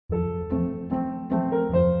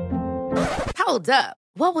Hold up.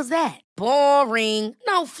 What was that? Boring.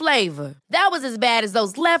 No flavor. That was as bad as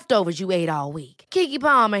those leftovers you ate all week. Keke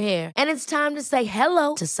Palmer here, and it's time to say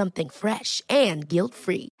hello to something fresh and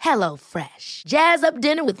guilt-free. Hello Fresh. Jazz up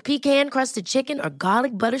dinner with pecan-crusted chicken or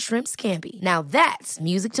garlic butter shrimp scampi. Now that's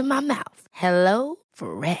music to my mouth. Hello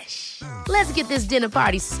Fresh. Let's get this dinner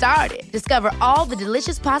party started. Discover all the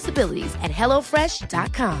delicious possibilities at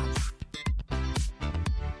hellofresh.com.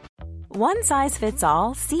 One size fits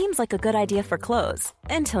all seems like a good idea for clothes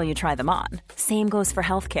until you try them on. Same goes for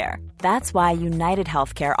healthcare. That's why United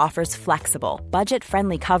Healthcare offers flexible,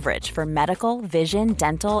 budget-friendly coverage for medical, vision,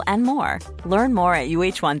 dental, and more. Learn more at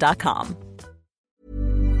uh1.com.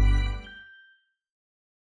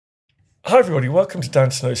 Hi everybody, welcome to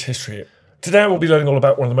Dan Snow's History. Today we'll be learning all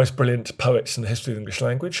about one of the most brilliant poets in the history of the English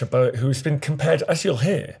language, a poet who's been compared, as you'll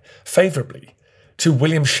hear, favourably to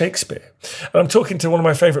William Shakespeare. And I'm talking to one of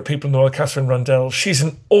my favourite people in the world, Katherine Rundell. She's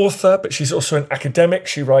an author, but she's also an academic.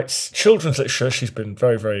 She writes children's literature. She's been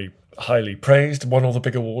very, very highly praised, won all the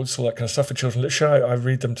big awards, all that kind of stuff for children's literature. I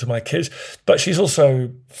read them to my kids. But she's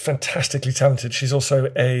also fantastically talented. She's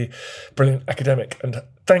also a brilliant academic. And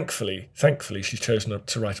thankfully, she's chosen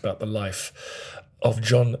to write about the life of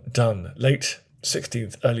John Donne, late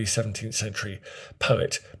 16th, early 17th century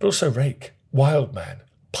poet, but also rake, wild man,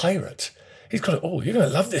 pirate. He's got it all. You're going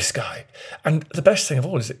to love this guy. And the best thing of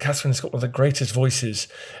all is that Catherine's got one of the greatest voices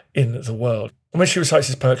in the world. And when she recites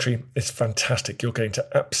his poetry, it's fantastic. You're going to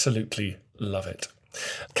absolutely love it.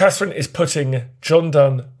 Katherine is putting John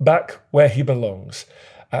Donne back where he belongs,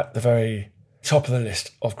 at the very top of the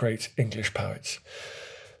list of great English poets.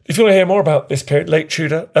 If you want to hear more about this period, late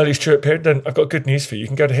Tudor, early Stuart period, then I've got good news for you. You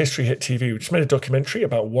can go to History Hit TV. We just made a documentary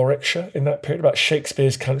about Warwickshire in that period, about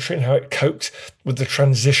Shakespeare's country and how it coped with the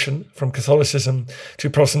transition from Catholicism to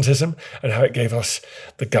Protestantism and how it gave us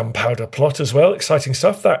the Gunpowder Plot as well. Exciting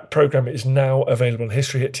stuff. That programme is now available on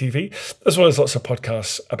History Hit TV, as well as lots of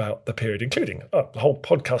podcasts about the period, including the whole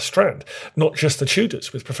podcast strand, not just the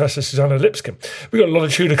Tudors, with Professor Susanna Lipscomb. We've got a lot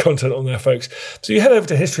of Tudor content on there, folks. So you head over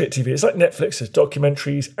to History Hit TV. It's like Netflix. There's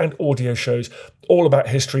documentaries and audio shows all about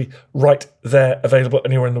history right there, available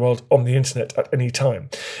anywhere in the world on the internet at any time.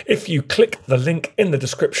 If you click the link in the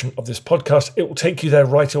description of this podcast, it will take you there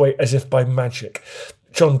right away as if by magic.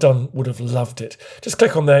 John Donne would have loved it. Just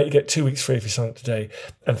click on there, you get 2 weeks free if you sign up today,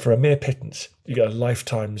 and for a mere pittance, you get a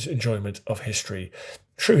lifetime's enjoyment of history.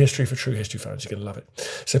 True history for true history fans. You're going to love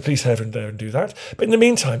it. So please head over there and do that. But in the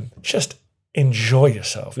meantime, just enjoy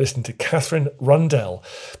yourself listening to Katherine Rundell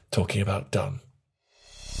talking about Donne.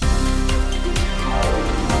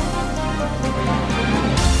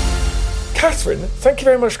 Katherine, thank you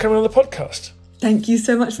very much for coming on the podcast. Thank you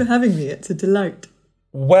so much for having me. It's a delight.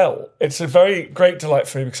 Well, it's a very great delight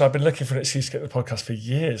for me because I've been looking for an excuse to get the podcast for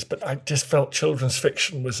years, but I just felt children's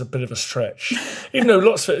fiction was a bit of a stretch, even though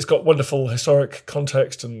lots of it has got wonderful historic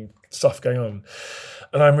context and stuff going on.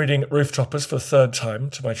 And I'm reading Rooftoppers for the third time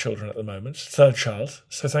to my children at the moment, third child,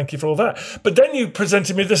 so thank you for all that. But then you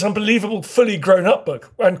presented me this unbelievable, fully grown-up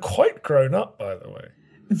book, and quite grown up, by the way.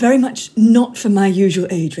 Very much not for my usual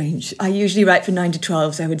age range. I usually write for 9 to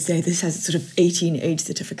 12s. I would say this has a sort of 18 age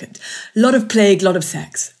certificate. A lot of plague, a lot of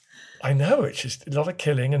sex. I know, it's just a lot of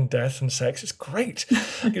killing and death and sex. It's great.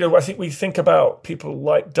 I think we think about people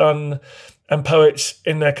like Donne and poets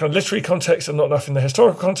in their kind of literary context and not enough in the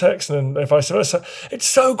historical context and vice versa. It's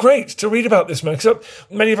so great to read about this man because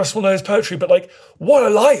many of us will know his poetry, but what a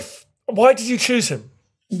life. Why did you choose him?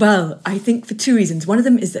 Well, I think for two reasons. One of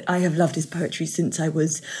them is that I have loved his poetry since I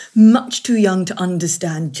was much too young to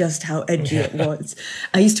understand just how edgy it was.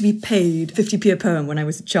 I used to be paid 50p a poem when I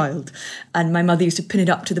was a child, and my mother used to pin it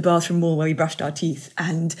up to the bathroom wall where we brushed our teeth,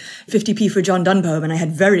 and 50p for a John Donne poem, and I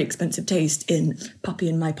had very expensive taste in Puppy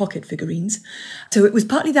in My Pocket figurines. So it was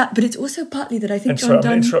partly that, but it's also partly that I think John Donne... I'm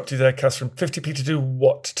going to interrupt you there, Katherine. 50p to do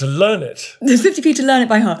what? To learn it? There's 50p to learn it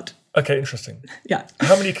by heart. Okay, interesting. Yeah.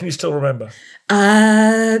 How many can you still remember?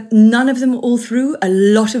 None of them all through. A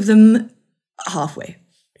lot of them halfway.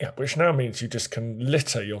 Yeah, which now means you just can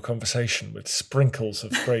litter your conversation with sprinkles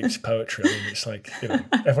of great poetry. I mean, it's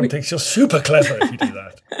everyone thinks you're super clever if you do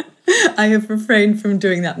that. I have refrained from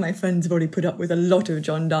doing that. My friends have already put up with a lot of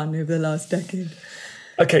John Donne over the last decade.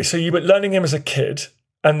 Okay, so you were learning him as a kid,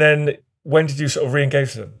 and then when did you sort of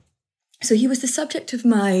re-engage with him? So he was the subject of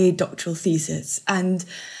my doctoral thesis, and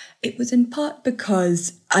it was in part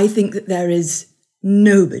because I think that there is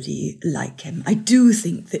nobody like him. I do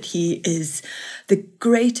think that he is the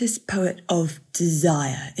greatest poet of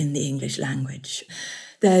desire in the English language.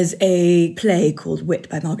 There's a play called Wit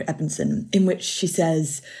by Margaret Ebenson in which she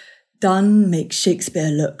says, Donne makes Shakespeare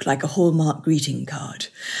look like a Hallmark greeting card.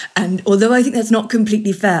 And although I think that's not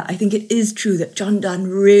completely fair, I think it is true that John Donne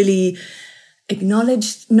really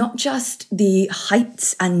acknowledged not just the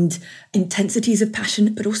heights and intensities of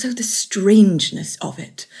passion, but also the strangeness of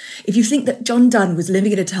it. If you think that John Donne was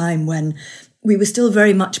living at a time when we were still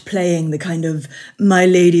very much playing the kind of my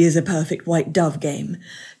lady is a perfect white dove game,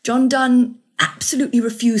 John Donne absolutely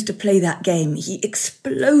refused to play that game. He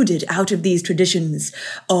exploded out of these traditions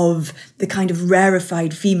of the kind of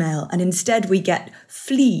rarefied female, and instead we get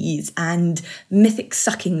fleas and mythic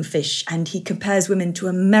sucking fish, and he compares women to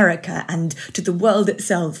America and to the world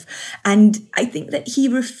itself. And I think that he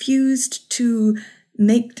refused to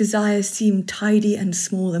make desire seem tidy and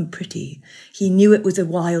small and pretty. He knew it was a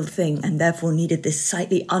wild thing and therefore needed this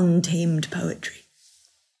slightly untamed poetry.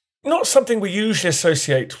 Not something we usually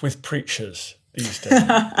associate with preachers these days.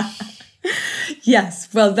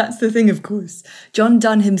 Yes, well, that's the thing, of course. John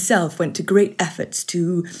Donne himself went to great efforts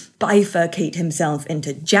to bifurcate himself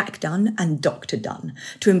into Jack Donne and Dr. Donne,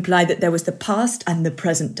 to imply that there was the past and the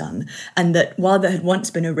present Donne, and that while there had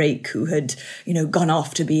once been a rake who had, gone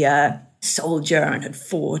off to be a soldier and had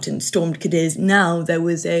fought and stormed Cadiz, now there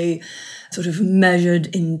was a sort of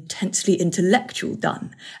measured, intensely intellectual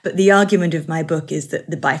Donne. But the argument of my book is that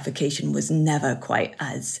the bifurcation was never quite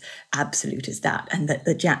as absolute as that, and that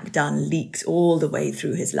the Jack Donne leaks all the way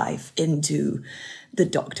through his life into the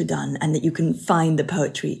Dr. Donne, and that you can find the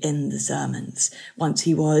poetry in the sermons once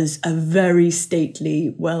he was a very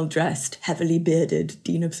stately, well-dressed, heavily bearded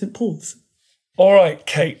Dean of St. Paul's. All right,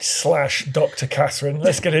 Kate/Dr. Catherine,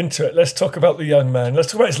 let's get into it. Let's talk about the young man. Let's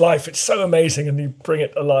talk about his life. It's so amazing, and you bring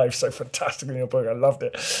it alive so fantastically in your book. I loved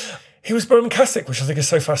it. He was Roman Catholic, which I think is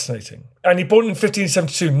so fascinating. And he born in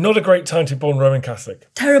 1572. Not a great time to be born Roman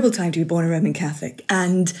Catholic. Terrible time to be born a Roman Catholic.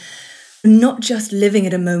 And not just living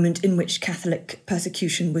at a moment in which Catholic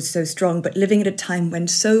persecution was so strong, but living at a time when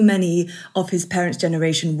so many of his parents'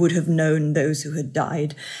 generation would have known those who had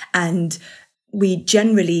died. And we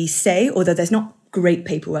generally say, although there's not great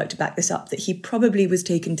paperwork to back this up, that he probably was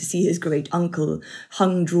taken to see his great uncle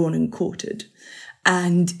hung, drawn and quartered.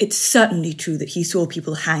 And it's certainly true that he saw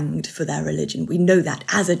people hanged for their religion. We know that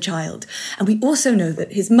as a child. And we also know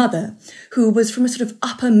that his mother, who was from a sort of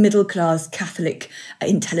upper middle class Catholic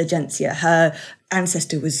intelligentsia, her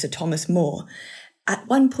ancestor was Sir Thomas More, at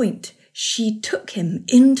one point she took him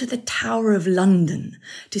into the Tower of London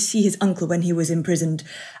to see his uncle when he was imprisoned,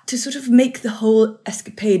 to sort of make the whole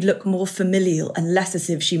escapade look more familial and less as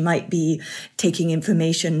if she might be taking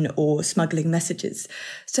information or smuggling messages.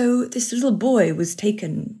 So this little boy was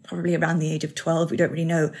taken, probably around the age of 12, we don't really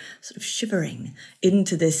know, sort of shivering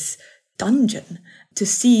into this dungeon to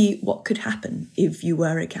see what could happen if you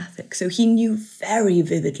were a Catholic. So he knew very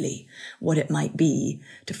vividly what it might be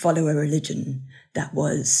to follow a religion that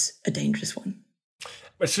was a dangerous one.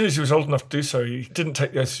 As soon as he was old enough to do so, he didn't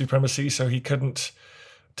take the oath of supremacy, so he couldn't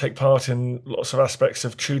take part in lots of aspects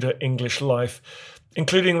of Tudor English life,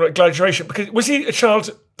 including gladiation. Because was he a child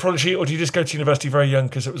prodigy, or did he just go to university very young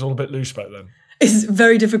because it was all a bit loose back then? It's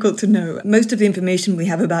very difficult to know. Most of the information we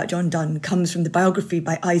have about John Donne comes from the biography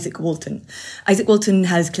by Isaac Walton. Isaac Walton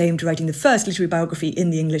has claimed writing the first literary biography in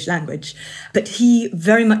the English language, but he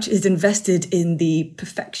very much is invested in the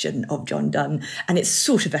perfection of John Donne, and it's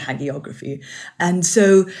sort of a hagiography. And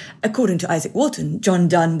so, according to Isaac Walton, John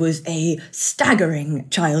Donne was a staggering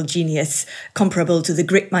child genius, comparable to the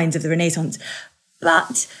great minds of the Renaissance.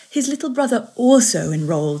 But his little brother also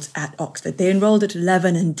enrolled at Oxford. They enrolled at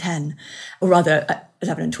 11 and 10, or rather at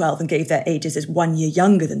 11 and 12, and gave their ages as 1 year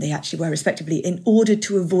younger than they actually were, respectively, in order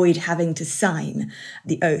to avoid having to sign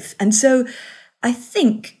the oath. And so I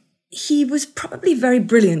think he was probably very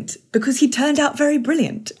brilliant because he turned out very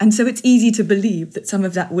brilliant. And so it's easy to believe that some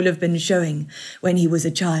of that will have been showing when he was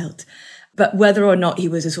a child. But whether or not he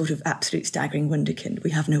was a sort of absolute staggering wunderkind,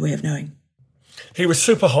 we have no way of knowing. He was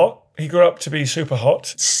super hot. He grew up to be super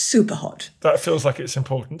hot. Super hot. That feels like it's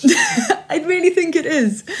important. I really think it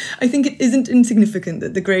is. I think it isn't insignificant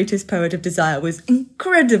that the greatest poet of desire was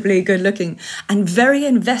incredibly good looking and very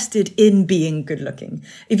invested in being good looking.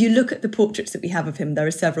 If you look at the portraits that we have of him, there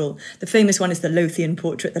are several. The famous one is the Lothian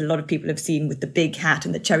portrait that a lot of people have seen with the big hat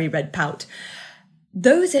and the cherry red pout.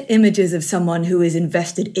 Those are images of someone who is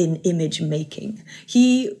invested in image making.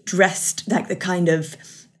 He dressed like the kind of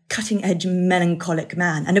cutting-edge melancholic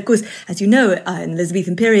man. And of course, as you know, in the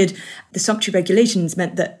Elizabethan period, the sumptuary regulations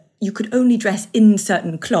meant that you could only dress in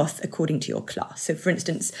certain cloth according to your class. So, for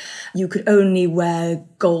instance, you could only wear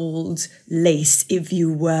gold lace if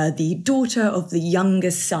you were the daughter of the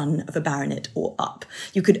youngest son of a baronet or up.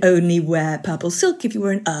 You could only wear purple silk if you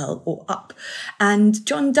were an earl or up. And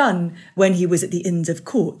John Donne, when he was at the Inns of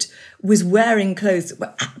Court, was wearing clothes that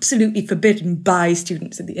were absolutely forbidden by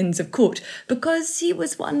students at the Inns of Court because he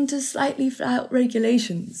was one to slightly flout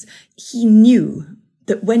regulations. He knew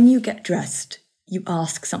that when you get dressed, you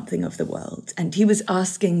ask something of the world. And he was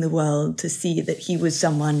asking the world to see that he was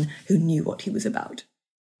someone who knew what he was about.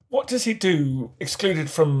 What does he do, excluded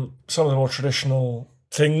from some of the more traditional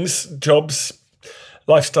things, jobs,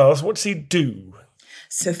 lifestyles? What does he do?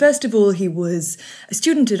 So first of all, he was a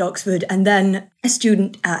student at Oxford and then a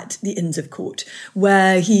student at the Inns of Court,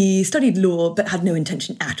 where he studied law but had no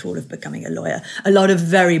intention at all of becoming a lawyer. A lot of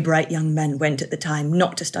very bright young men went at the time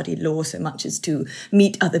not to study law so much as to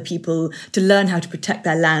meet other people, to learn how to protect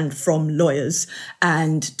their land from lawyers,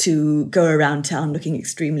 and to go around town looking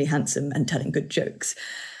extremely handsome and telling good jokes.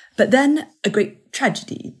 But then a great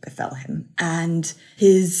tragedy befell him, and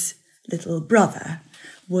his little brother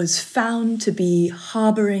was found to be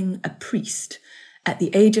harbouring a priest at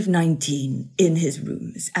the age of 19 in his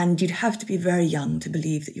rooms. And you'd have to be very young to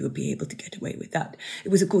believe that you would be able to get away with that. It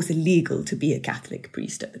was, of course, illegal to be a Catholic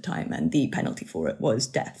priest at the time, and the penalty for it was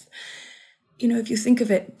death. You know, if you think of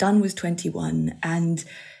it, Donne was 21, and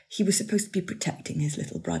he was supposed to be protecting his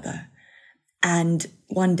little brother. And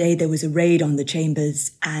one day there was a raid on the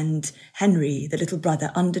chambers, and Henry, the little brother,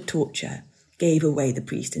 under torture, gave away the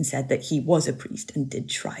priest and said that he was a priest and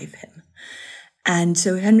did shrive him. And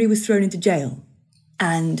so Henry was thrown into jail,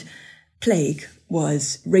 and plague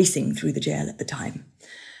was racing through the jail at the time.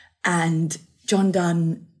 And John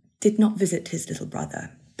Donne did not visit his little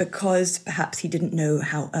brother because perhaps he didn't know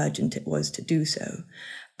how urgent it was to do so.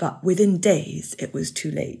 But within days, it was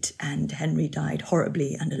too late, and Henry died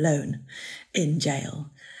horribly and alone in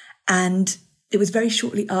jail. And it was very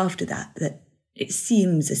shortly after that that it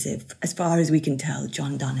seems as if, as far as we can tell,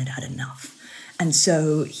 John Donne had had enough. And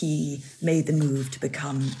so he made the move to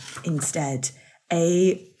become instead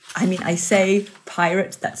I say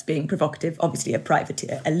pirate, that's being provocative, obviously a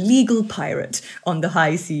privateer, a legal pirate on the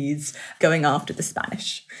high seas going after the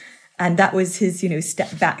Spanish. And that was his,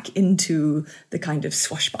 step back into the kind of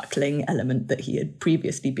swashbuckling element that he had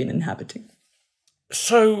previously been inhabiting.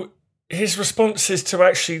 So his response is to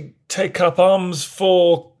actually take up arms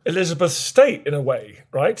for Elizabeth's state in a way,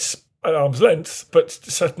 right? At arm's length, but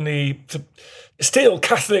certainly to steal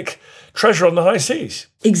Catholic treasure on the high seas.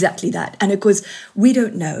 Exactly that. And of course, we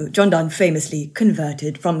don't know. John Donne famously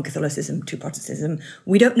converted from Catholicism to Protestantism.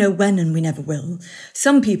 We don't know when, and we never will.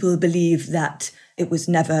 Some people believe that it was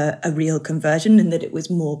never a real conversion and that it was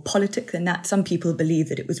more politic than that. Some people believe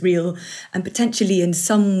that it was real and potentially in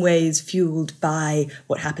some ways fueled by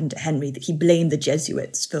what happened to Henry, that he blamed the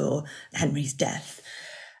Jesuits for Henry's death.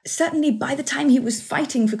 Certainly by the time he was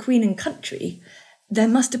fighting for Queen and country, there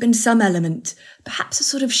must have been some element, perhaps a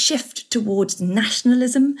sort of shift towards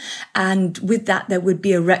nationalism. And with that, there would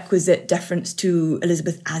be a requisite deference to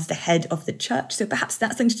Elizabeth as the head of the church. So perhaps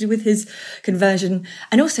that's something to do with his conversion.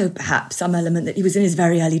 And also perhaps some element that he was in his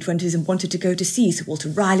very early 20s and wanted to go to sea. So Walter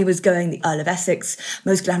Raleigh was going, the Earl of Essex,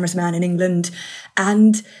 most glamorous man in England.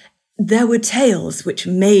 And there were tales which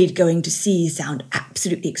made going to sea sound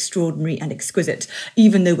absolutely extraordinary and exquisite,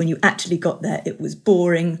 even though when you actually got there, it was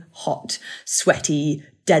boring, hot, sweaty,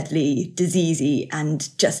 deadly, diseasey,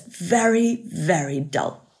 and just very, very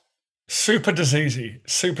dull. Super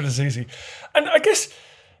diseasey. And I guess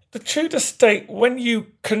the Tudor state, when you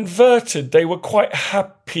converted, they were quite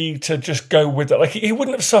happy to just go with it. Like, he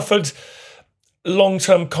wouldn't have suffered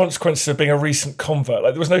long-term consequences of being a recent convert.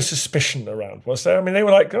 Like, there was no suspicion around, was there? I mean, they were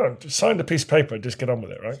like, go on, just sign a piece of paper and just get on with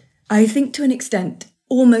it, right? I think to an extent,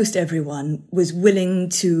 almost everyone was willing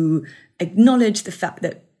to acknowledge the fact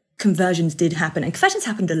that conversions did happen, and conversions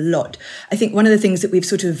happened a lot. I think one of the things that we've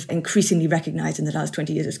sort of increasingly recognised in the last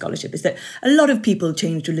 20 years of scholarship is that a lot of people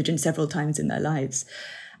changed religion several times in their lives.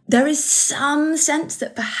 There is some sense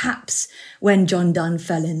that perhaps when John Donne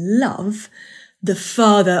fell in love, the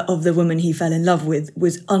father of the woman he fell in love with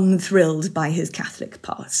was unthrilled by his Catholic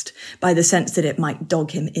past, by the sense that it might dog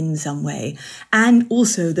him in some way. And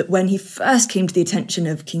also that when he first came to the attention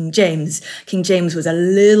of King James was a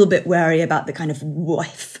little bit wary about the kind of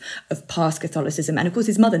whiff of past Catholicism. And of course,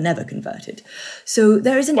 his mother never converted. So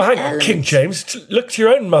there is an element... King James, look to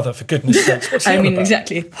your own mother, for goodness sakes. What's he on about?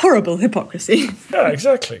 Exactly. Horrible hypocrisy. Yeah,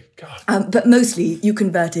 exactly. God. But mostly you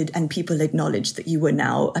converted and people acknowledged that you were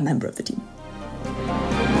now a member of the team.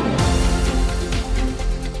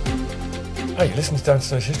 Hey, listen to Dan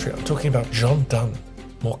Snow's History. I'm talking about John Donne.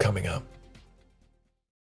 More coming up.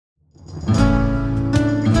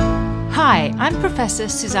 Hi, I'm Professor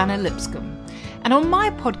Susanna Lipscomb, and on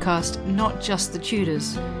my podcast, Not Just the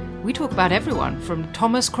Tudors, we talk about everyone from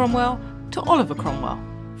Thomas Cromwell to Oliver Cromwell,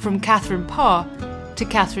 from Catherine Parr to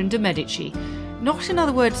Catherine de Medici. Not, in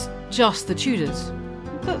other words, just the Tudors,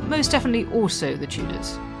 but most definitely also the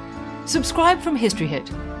Tudors. Subscribe from History Hit,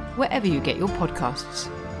 wherever you get your podcasts.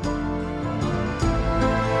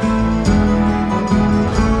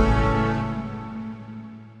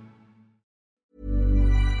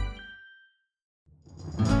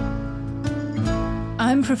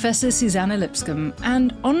 I'm Professor Susanna Lipscomb,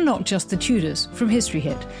 and on Not Just the Tudors from History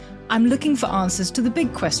Hit, I'm looking for answers to the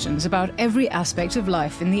big questions about every aspect of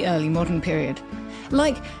life in the early modern period.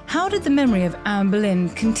 Like, how did the memory of Anne Boleyn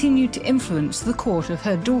continue to influence the court of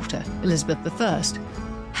her daughter, Elizabeth I?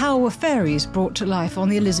 How were fairies brought to life on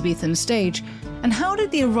the Elizabethan stage? And how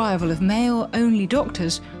did the arrival of male-only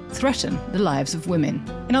doctors threaten the lives of women?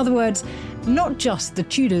 In other words, not just the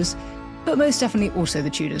Tudors, but most definitely also the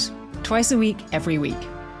Tudors. Twice a week, every week.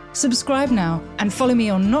 Subscribe now and follow me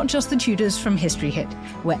on Not Just the Tudors from History Hit,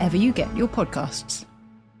 wherever you get your podcasts.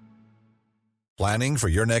 Planning for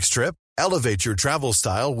your next trip? Elevate your travel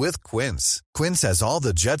style with Quince. Quince has all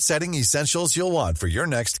the jet-setting essentials you'll want for your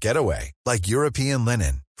next getaway, like European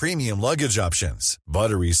linen, premium luggage options,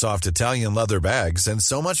 buttery soft Italian leather bags, and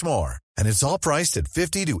so much more. And it's all priced at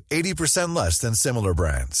 50 to 80% less than similar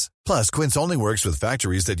brands. Plus, Quince only works with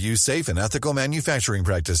factories that use safe and ethical manufacturing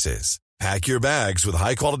practices. Pack your bags with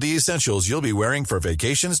high-quality essentials you'll be wearing for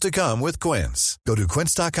vacations to come with Quince. Go to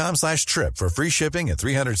quince.com/trip for free shipping and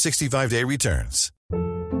 365-day returns.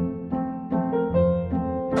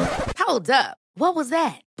 Hold up. What was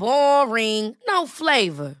that? Boring. No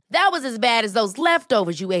flavor. That was as bad as those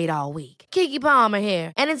leftovers you ate all week. Keke Palmer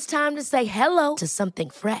here, and it's time to say hello to something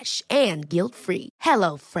fresh and guilt-free.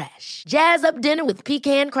 Hello Fresh. Jazz up dinner with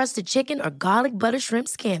pecan-crusted chicken or garlic butter shrimp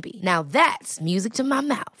scampi. Now that's music to my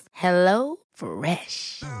mouth. Hello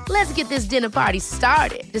Fresh. Let's get this dinner party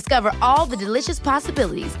started. Discover all the delicious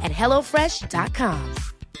possibilities at HelloFresh.com.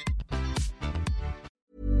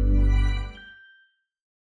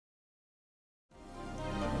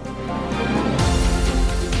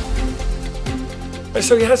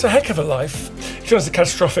 So he has a heck of a life. He joins the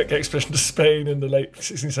catastrophic expedition to Spain in the late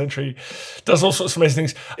 16th century, does all sorts of amazing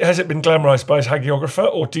things. Has it been glamorised by his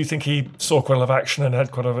hagiographer, or do you think he saw quite a lot of action and had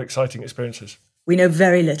quite a lot of exciting experiences? We know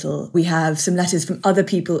very little. We have some letters from other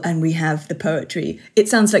people and we have the poetry. It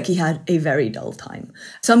sounds like he had a very dull time.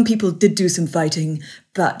 Some people did do some fighting,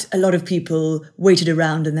 but a lot of people waited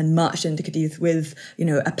around and then marched into Cadiz with,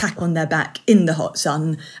 a pack on their back in the hot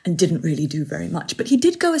sun and didn't really do very much. But he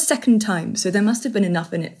did go a second time, so there must have been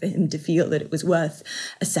enough in it for him to feel that it was worth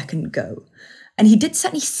a second go. And he did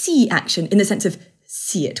certainly see action in the sense of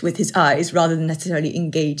see it with his eyes rather than necessarily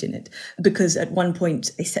engage in it. Because at one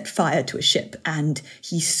point they set fire to a ship and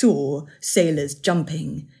he saw sailors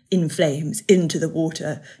jumping in flames into the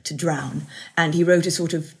water to drown. And he wrote a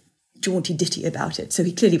sort of jaunty ditty about it. So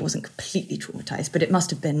he clearly wasn't completely traumatised, but it must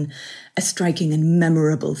have been a striking and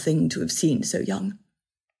memorable thing to have seen so young.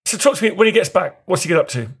 So talk to me, when he gets back, what's he get up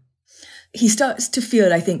to? He starts to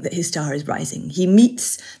feel, I think, that his star is rising. He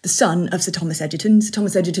meets the son of Sir Thomas Egerton. Sir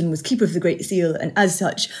Thomas Egerton was Keeper of the Great Seal and, as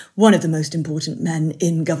such, one of the most important men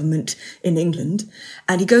in government in England.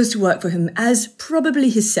 And he goes to work for him as probably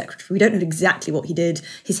his secretary. We don't know exactly what he did.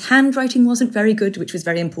 His handwriting wasn't very good, which was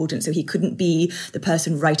very important, so he couldn't be the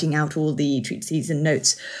person writing out all the treatises and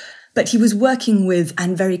notes. But he was working with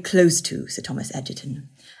and very close to Sir Thomas Egerton.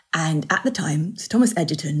 And at the time, Sir Thomas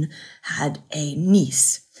Egerton had a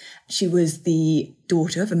niece. She was the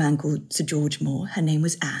daughter of a man called Sir George Moore. Her name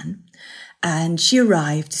was Anne. And she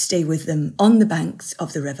arrived to stay with them on the banks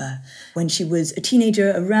of the river when she was a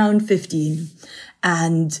teenager, around 15.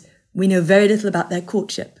 And we know very little about their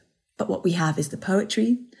courtship. But what we have is the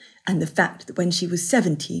poetry and the fact that when she was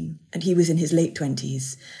 17 and he was in his late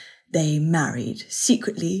 20s, they married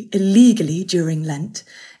secretly, illegally during Lent,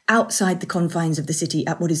 outside the confines of the city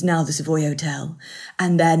at what is now the Savoy Hotel.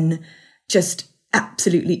 And then just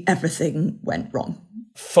absolutely everything went wrong.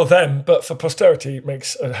 For them, but for posterity, it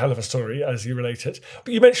makes a hell of a story as you relate it.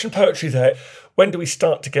 But you mentioned poetry there. When do we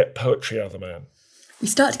start to get poetry out of the man? We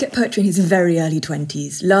start to get poetry in his very early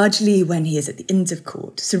 20s, largely when he is at the Inns of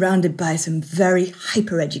Court, surrounded by some very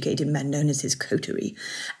hyper-educated men known as his coterie.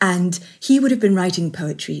 And he would have been writing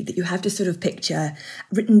poetry that you have to sort of picture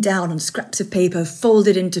written down on scraps of paper,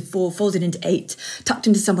 folded into 4, folded into 8, tucked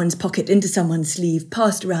into someone's pocket, into someone's sleeve,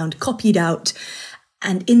 passed around, copied out.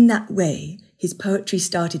 And in that way, his poetry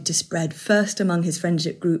started to spread first among his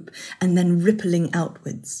friendship group and then rippling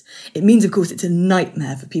outwards. It means, of course, it's a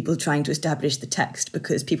nightmare for people trying to establish the text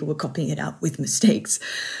because people were copying it out with mistakes.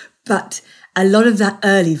 But a lot of that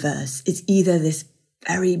early verse is either this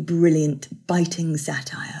very brilliant, biting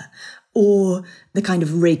satire or the kind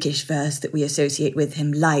of rakish verse that we associate with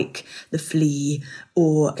him, like The Flea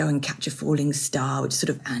or Go and Catch a Falling Star, which is sort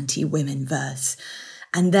of anti-women verse.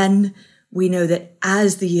 And then we know that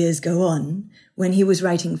as the years go on, when he was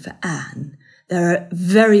writing for Anne, there are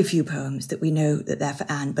very few poems that we know that they're for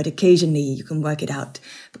Anne, but occasionally you can work it out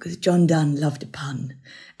because John Donne loved a pun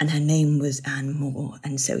and her name was Anne Moore,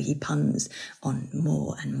 and so he puns on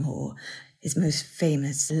more and more. His most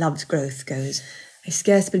famous Love's Growth goes, I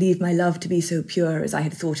scarce believe my love to be so pure as I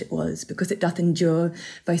had thought it was, because it doth endure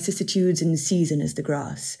vicissitudes in season as the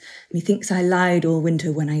grass. Methinks I lied all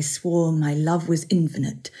winter when I swore my love was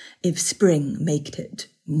infinite, if spring maked it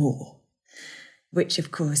more. Which,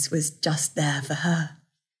 of course, was just there for her.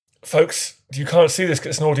 Folks, you can't see this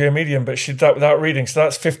because it's an audio medium, but she did that without reading, so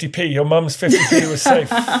that's 50p. Your mum's 50p was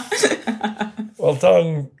safe. Well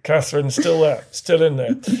done, Catherine, still there, still in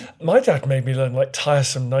there. My dad made me learn like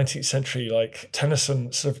tiresome 19th century, like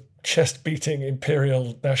Tennyson sort of chest-beating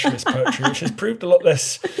imperial nationalist poetry, which has proved a lot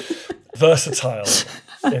less versatile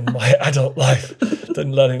in my adult life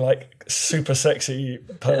than learning like super sexy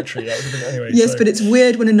poetry. That would have been, anyway. Yes, but it's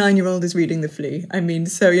weird when a 9-year-old is reading The Flea. I mean,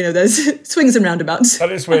 so, there's swings and roundabouts.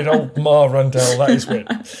 That is weird. Old Ma Rundell, that is weird.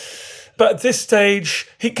 But at this stage,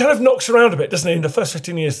 he kind of knocks around a bit, doesn't he? In the first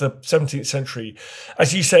 15 years of the 17th century,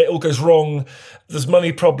 as you say, it all goes wrong. There's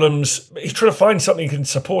money problems. He's trying to find something that can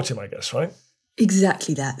support him, I guess, right?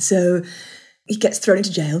 Exactly that. So he gets thrown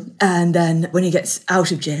into jail, and then when he gets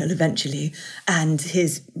out of jail eventually and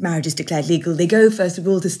his marriage is declared legal, they go first of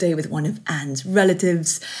all to stay with one of Anne's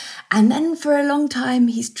relatives. And then for a long time,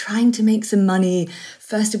 he's trying to make some money,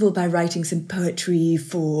 first of all by writing some poetry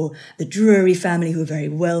for the Drury family, who are very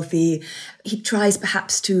wealthy. He tries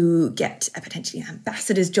perhaps to get a potentially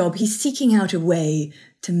ambassador's job. He's seeking out a way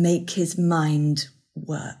to make his mind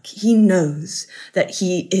work. He knows that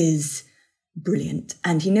he is brilliant,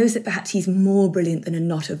 and he knows that perhaps he's more brilliant than a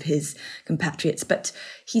lot of his compatriots, but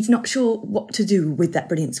he's not sure what to do with that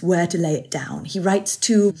brilliance, where to lay it down. He writes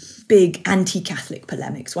two big anti-Catholic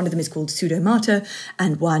polemics. One of them is called Pseudomata,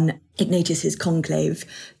 and one, Ignatius's Conclave.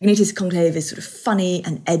 Ignatius's Conclave is sort of funny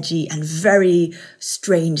and edgy and very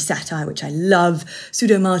strange satire, which I love.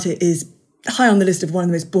 Pseudomata is high on the list of one of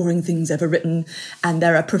the most boring things ever written, and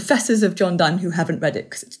there are professors of John Donne who haven't read it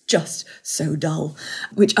because it's just so dull,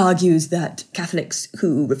 which argues that Catholics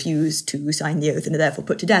who refuse to sign the oath and are therefore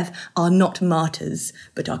put to death are not martyrs,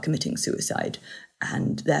 but are committing suicide,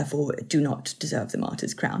 and therefore do not deserve the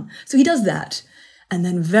martyr's crown. So he does that, and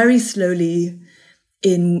then very slowly,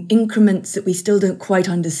 in increments that we still don't quite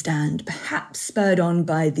understand, perhaps spurred on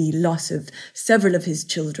by the loss of several of his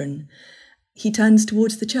children, he turns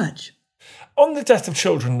towards the church. On the death of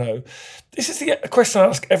children, though, this is a question I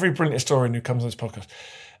ask every brilliant historian who comes on this podcast.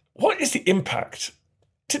 What is the impact?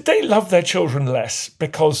 Did they love their children less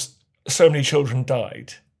because so many children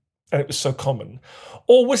died and it was so common?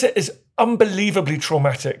 Or was it as unbelievably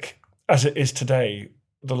traumatic as it is today,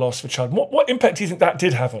 the loss of a child? What impact do you think that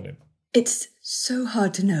did have on him? It's so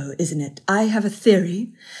hard to know, isn't it? I have a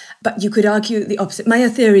theory, but you could argue the opposite. My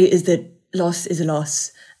theory is that loss is a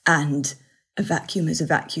loss and a vacuum is a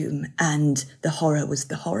vacuum, and the horror was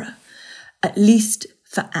the horror, at least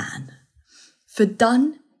for Anne. For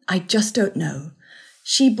Donne, I just don't know.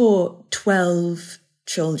 She bore 12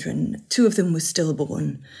 children. 2 of them were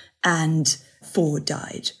stillborn, and 4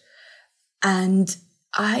 died. And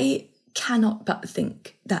I cannot but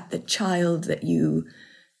think that the child that you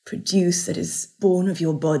produce, that is born of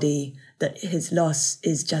your body, that his loss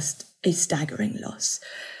is just a staggering loss.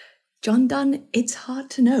 John Donne, it's hard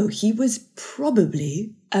to know. He was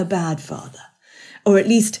probably a bad father, or at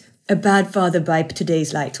least a bad father by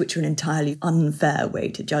today's lights, which are an entirely unfair way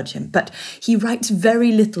to judge him. But he writes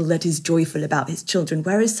very little that is joyful about his children,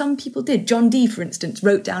 whereas some people did. John Dee, for instance,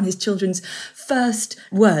 wrote down his children's first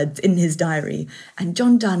words in his diary, and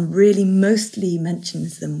John Donne really mostly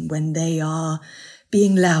mentions them when they are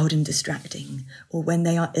being loud and distracting, or when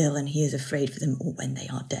they are ill and he is afraid for them, or when they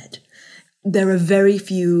are dead. There are very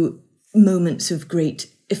few moments of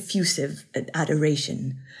great effusive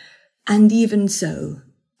adoration. And even so,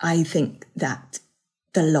 I think that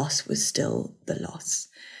the loss was still the loss.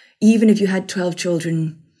 Even if you had 12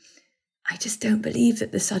 children, I just don't believe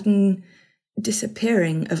that the sudden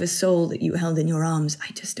disappearing of a soul that you held in your arms,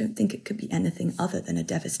 I just don't think it could be anything other than a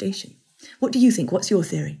devastation. What do you think? What's your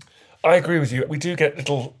theory? I agree with you. We do get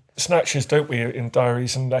little snatches, don't we, in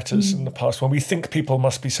diaries and letters in the past, when we think people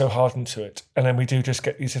must be so hardened to it. And then we do just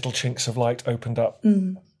get these little chinks of light opened up.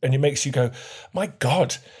 And it makes you go, my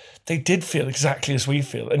God, they did feel exactly as we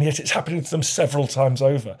feel. And yet it's happening to them several times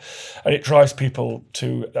over. And it drives people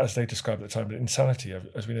to, as they described at the time, insanity,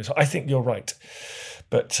 as we know. So I think you're right.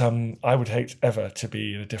 But I would hate ever to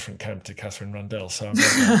be in a different camp to Catherine Rundell. So I'm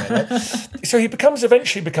very glad about that. So he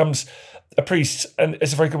eventually becomes a priest, and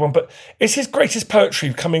it's a very good one. But is his greatest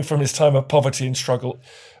poetry coming from his time of poverty and struggle?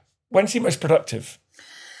 When's he most productive?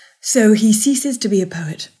 So he ceases to be a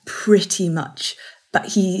poet pretty much, but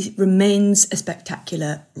he remains a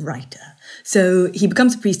spectacular writer. So he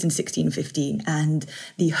becomes a priest in 1615, and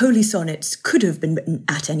the Holy Sonnets could have been written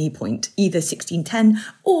at any point, either 1610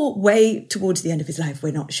 or way towards the end of his life,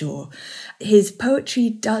 we're not sure. His poetry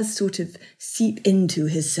does sort of seep into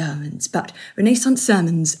his sermons, but Renaissance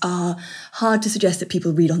sermons are hard to suggest that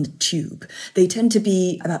people read on the tube. They tend to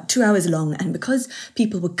be about 2 hours long, and because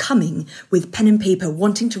people were coming with pen and paper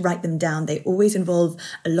wanting to write them down, they always involve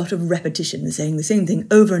a lot of repetition, saying the same thing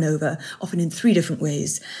over and over, often in 3 different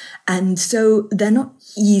ways. And so they're not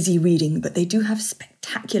easy reading, but they do have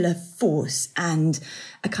spectacular force and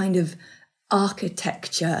a kind of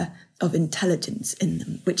architecture of intelligence in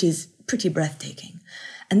them, which is pretty breathtaking.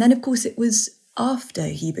 And then, of course, it was after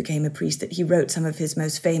he became a priest that he wrote some of his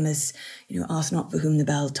most famous, Ask Not for Whom the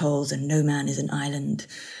Bell Tolls and No Man is an Island.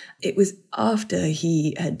 It was after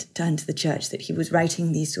he had turned to the church that he was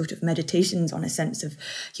writing these sort of meditations on a sense of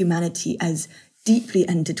humanity as deeply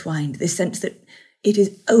intertwined, this sense that it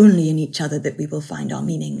is only in each other that we will find our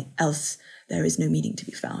meaning, else there is no meaning to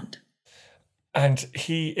be found. And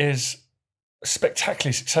he is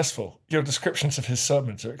spectacularly successful. Your descriptions of his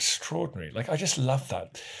sermons are extraordinary. I just love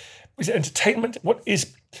that. Is it entertainment? What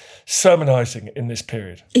is sermonizing in this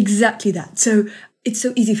period? Exactly that. So it's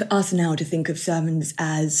so easy for us now to think of sermons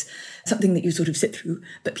as something that you sort of sit through,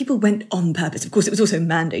 but people went on purpose. Of course, it was also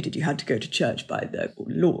mandated you had to go to church by the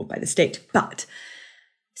law, by the state, but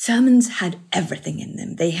sermons had everything in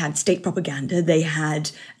them. They had state propaganda, they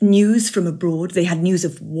had news from abroad, they had news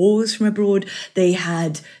of wars from abroad, they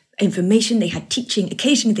had information, they had teaching,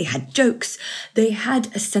 occasionally they had jokes, they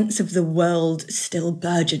had a sense of the world still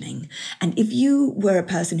burgeoning. And if you were a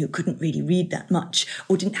person who couldn't really read that much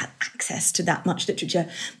or didn't have access to that much literature,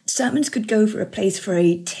 sermons could go for a place for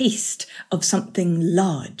a taste of something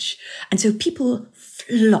large. And so people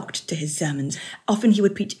flocked to his sermons. Often he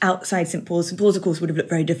would preach outside St. Paul's. St. Paul's, of course, would have looked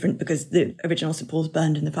very different because the original St. Paul's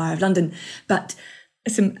burned in the fire of London. But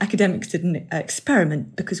some academics did an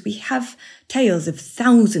experiment because we have tales of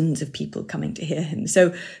thousands of people coming to hear him.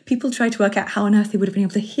 So people tried to work out how on earth they would have been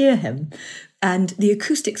able to hear him. And the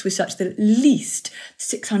acoustics were such that at least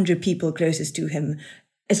 600 people closest to him,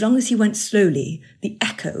 as long as he went slowly, the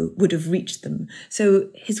echo would have reached them. So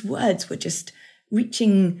his words were just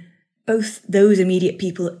reaching both those immediate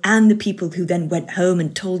people and the people who then went home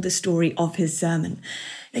and told the story of his sermon.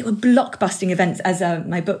 They were blockbusting events, as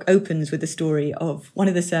my book opens with the story of one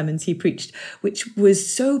of the sermons he preached, which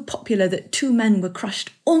was so popular that 2 men were crushed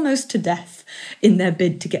almost to death in their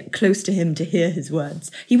bid to get close to him to hear his words.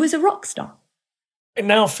 He was a rock star. It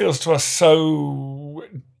now feels to us so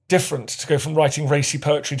different to go from writing racy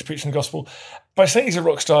poetry to preaching the gospel. By saying he's a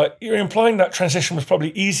rock star, you're implying that transition was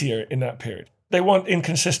probably easier in that period. They weren't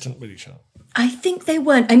inconsistent with each other. I think they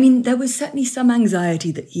weren't. I mean, there was certainly some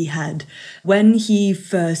anxiety that he had. When he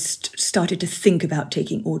first started to think about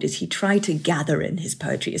taking orders, he tried to gather in his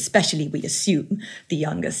poetry, especially, we assume, the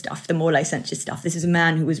younger stuff, the more licentious stuff. This is a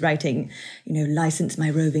man who was writing, license my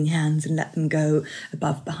roving hands and let them go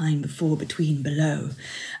above, behind, before, between, below.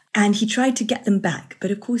 And he tried to get them back,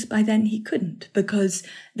 but of course by then he couldn't, because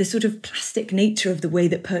the sort of plastic nature of the way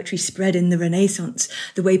that poetry spread in the Renaissance,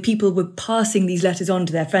 the way people were passing these letters on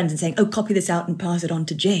to their friends and saying, oh, copy this out and pass it on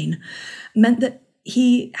to Jane, meant that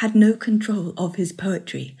he had no control of his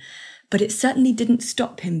poetry. But it certainly didn't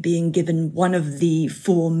stop him being given one of the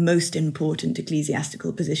 4 most important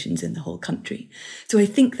ecclesiastical positions in the whole country. So I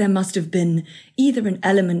think there must have been either an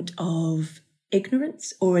element of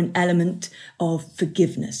ignorance or an element of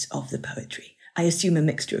forgiveness of the poetry. I assume a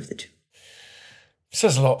mixture of the two.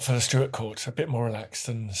 Says a lot for the Stuart court, a bit more relaxed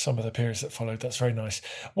than some of the periods that followed. That's very nice.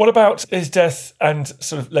 What about his death and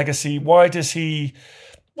sort of legacy? Where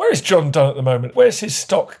is John Donne at the moment? Where's his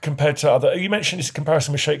stock compared to other? You mentioned his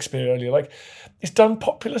comparison with Shakespeare earlier. Is Donne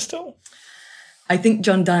popular still? I think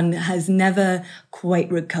John Donne has never quite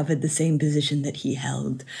recovered the same position that he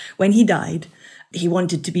held. When he died, he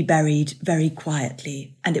wanted to be buried very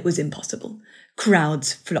quietly, and it was impossible.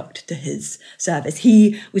 crowds flocked to his service.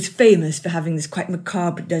 He was famous for having this quite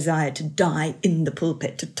macabre desire to die in the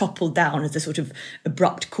pulpit, to topple down as a sort of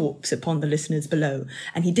abrupt corpse upon the listeners below.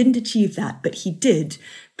 And he didn't achieve that, but he did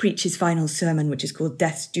preach his final sermon, which is called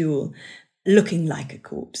Death's Duel, looking like a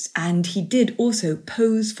corpse. And he did also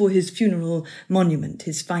pose for his funeral monument,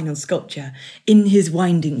 his final sculpture, in his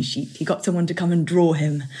winding sheet. He got someone to come and draw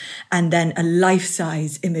him, and then a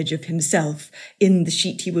life-size image of himself in the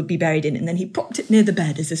sheet he would be buried in. And then he propped it near the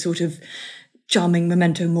bed as a sort of charming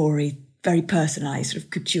memento mori, very personalised, sort of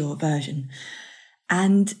couture version.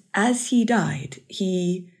 And as he died,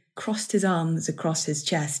 he crossed his arms across his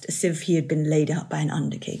chest as if he had been laid out by an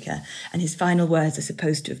undertaker. And his final words are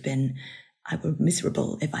supposed to have been, "I were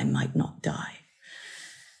miserable if I might not die."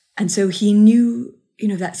 And so he knew,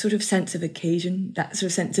 that sort of sense of occasion, that sort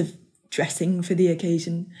of sense of dressing for the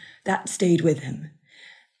occasion, that stayed with him.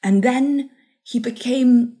 And then he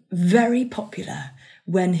became very popular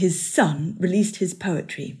when his son released his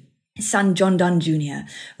poetry. His son, John Donne Jr.,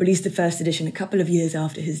 released the first edition a couple of years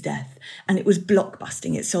after his death, and it was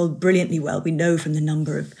blockbusting. It sold brilliantly well. We know from the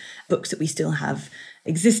number of books that we still have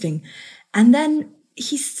existing. And then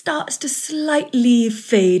he starts to slightly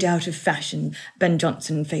fade out of fashion. Ben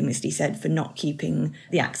Jonson famously said, for not keeping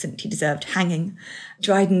the accent he deserved hanging.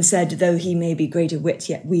 Dryden said, though he may be greater wit,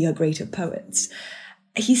 yet we are greater poets.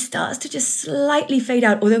 He starts to just slightly fade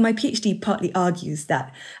out, although my PhD partly argues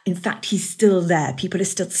that, in fact, he's still there. People are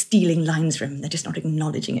still stealing lines from him. They're just not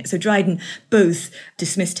acknowledging it. So Dryden both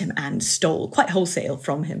dismissed him and stole, quite wholesale,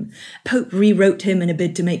 from him. Pope rewrote him in a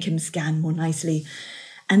bid to make him scan more nicely.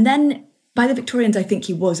 And then by the Victorians, I think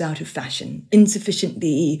he was out of fashion,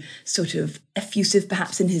 insufficiently sort of effusive,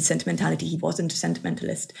 perhaps, in his sentimentality. He wasn't a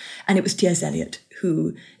sentimentalist. And it was T.S. Eliot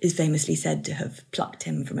who is famously said to have plucked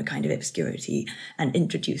him from a kind of obscurity and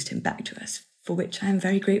introduced him back to us, for which I am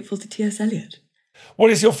very grateful to T.S. Eliot.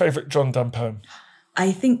 What is your favourite John Donne poem?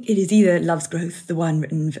 I think it is either Love's Growth, the one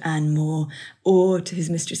written for Anne Moore, or To His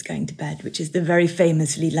Mistress Going to Bed, which is the very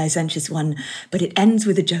famously licentious one, but it ends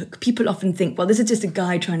with a joke. People often think, well, this is just a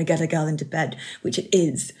guy trying to get a girl into bed, which it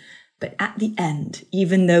is. But at the end,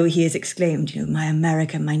 even though he has exclaimed, my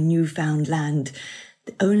America, my newfound land,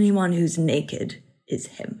 the only one who's naked is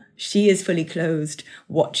him. She is fully clothed,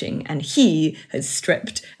 watching, and he has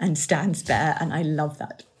stripped and stands bare, and I love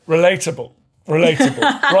that. Relatable.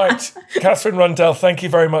 Right. Katherine Rundell, thank you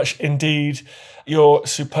very much indeed. Your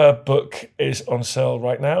superb book is on sale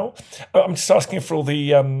right now. I'm just asking for all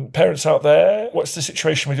the parents out there, what's the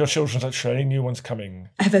situation with your children's literature? Any new ones coming?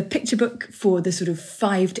 I have a picture book for the sort of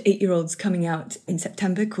 5 to 8-year-olds coming out in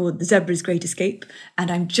September called The Zebra's Great Escape,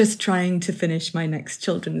 and I'm just trying to finish my next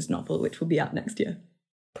children's novel, which will be out next year.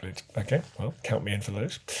 Brilliant. Okay, well, count me in for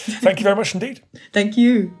those. Thank you very much indeed. Thank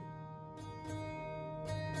you.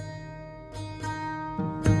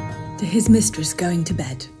 To his mistress going to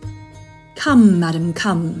bed. Come, madam,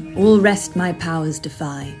 come, all rest my powers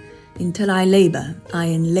defy. Until I labour, I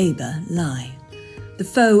in labour lie. The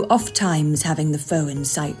foe oft times having the foe in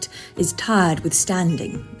sight, is tired with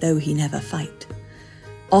standing, though he never fight.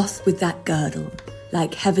 Off with that girdle,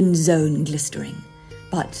 like heaven's zone glistering,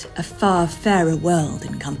 but a far fairer world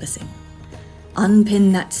encompassing.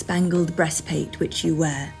 Unpin that spangled breastplate which you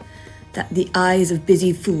wear, that the eyes of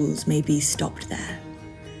busy fools may be stopped there.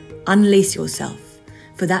 Unlace yourself,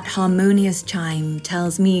 for that harmonious chime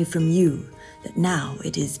tells me from you that now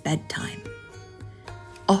it is bedtime.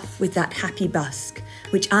 Off with that happy busk,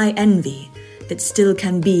 which I envy, that still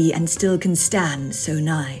can be and still can stand so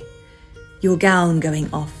nigh. Your gown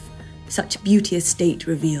going off, such beauteous state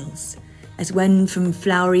reveals, as when from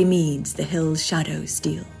flowery meads the hill's shadow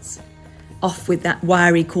steals. Off with that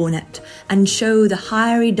wiry cornet, and show the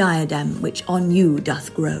hairy diadem which on you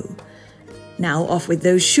doth grow. Now off with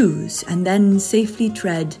those shoes, and then safely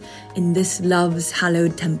tread in this love's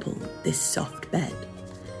hallowed temple, this soft bed.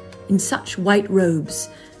 In such white robes,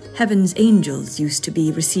 heaven's angels used to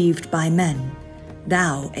be received by men.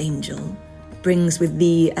 Thou, angel, brings with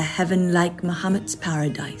thee a heaven like Mahomet's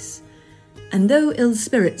paradise. And though ill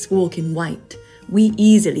spirits walk in white, we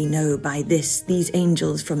easily know by this these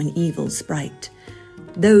angels from an evil sprite.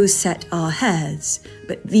 Those set are hairs,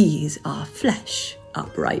 but these are flesh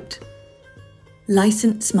upright.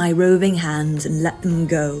 License my roving hands and let them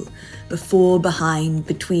go, before, behind,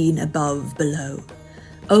 between, above, below.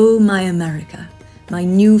 O my America, my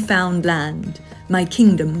new-found land, my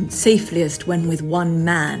kingdom safeliest when with one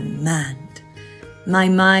man manned. My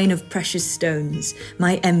mine of precious stones,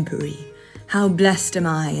 my empery, how blessed am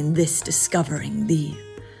I in this discovering thee.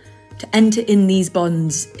 To enter in these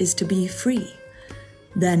bonds is to be free.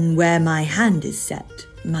 Then where my hand is set,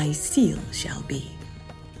 my seal shall be.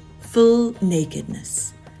 full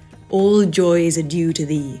nakedness. All joys are due to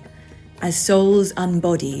thee, as souls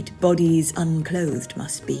unbodied, bodies unclothed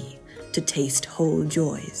must be, to taste whole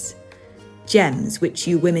joys. Gems which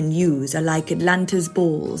you women use are like Atlanta's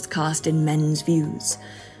balls cast in men's views,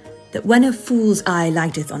 that when a fool's eye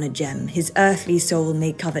lighteth on a gem, his earthly soul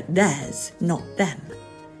may covet theirs, not them.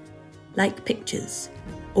 Like pictures,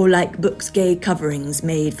 or like books' gay coverings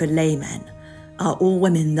made for laymen, are all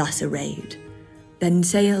women thus arrayed.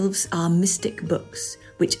 Themselves are mystic books,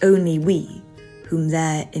 which only we, whom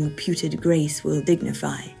their imputed grace will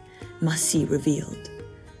dignify, must see revealed.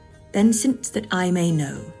 Then since that I may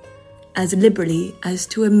know, as liberally as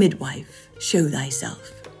to a midwife, show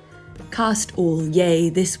thyself. Cast all, yea,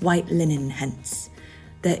 this white linen hence.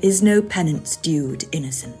 There is no penance due to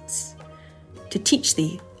innocence. To teach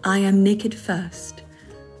thee, I am naked first.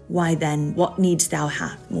 Why then, what needst thou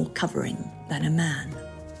have more covering than a man?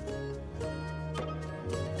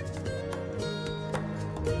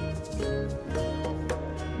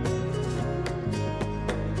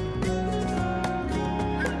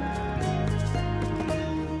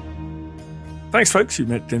 Thanks, folks. You've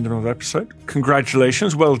made it into another episode.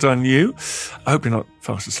 Congratulations. Well done, you. I hope you're not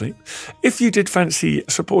fast asleep. If you did fancy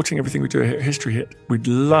supporting everything we do here at History Hit, we'd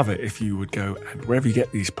love it if you would go and wherever you get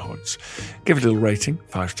these pods, give it a little rating,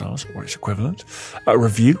 5 stars or its equivalent. A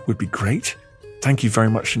review would be great. Thank you very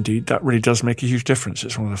much indeed. That really does make a huge difference.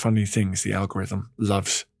 It's one of the funny things the algorithm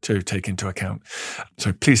loves to take into account.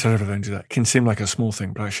 So please head over there and do that. It can seem like a small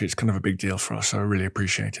thing, but actually it's kind of a big deal for us. So I really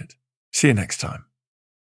appreciate it. See you next time.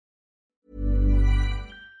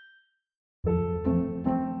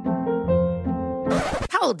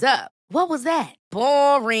 Hold up. What was that?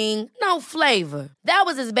 Boring. No flavor. That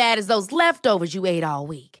was as bad as those leftovers you ate all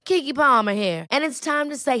week. Keke Palmer here, and it's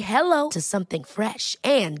time to say hello to something fresh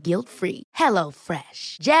and guilt-free.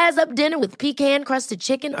 HelloFresh. Jazz up dinner with pecan-crusted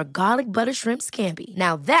chicken or garlic butter shrimp scampi.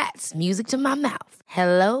 Now that's music to my mouth.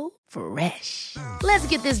 HelloFresh. Let's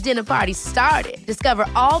get this dinner party started. Discover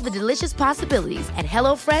all the delicious possibilities at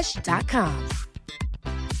HelloFresh.com.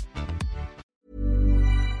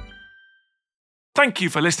 Thank you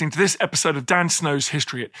for listening to this episode of Dan Snow's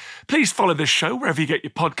History Hit. Please follow this show wherever you get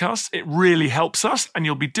your podcasts. It really helps us, and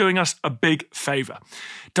you'll be doing us a big favour.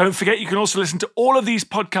 Don't forget, you can also listen to all of these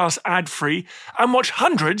podcasts ad-free and watch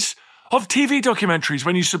hundreds of TV documentaries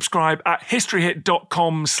when you subscribe at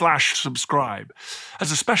historyhit.com/subscribe.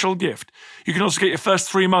 As a special gift, you can also get your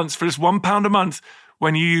first 3 months for just £1 a month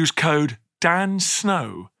when you use code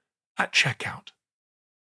DANSNOW at checkout.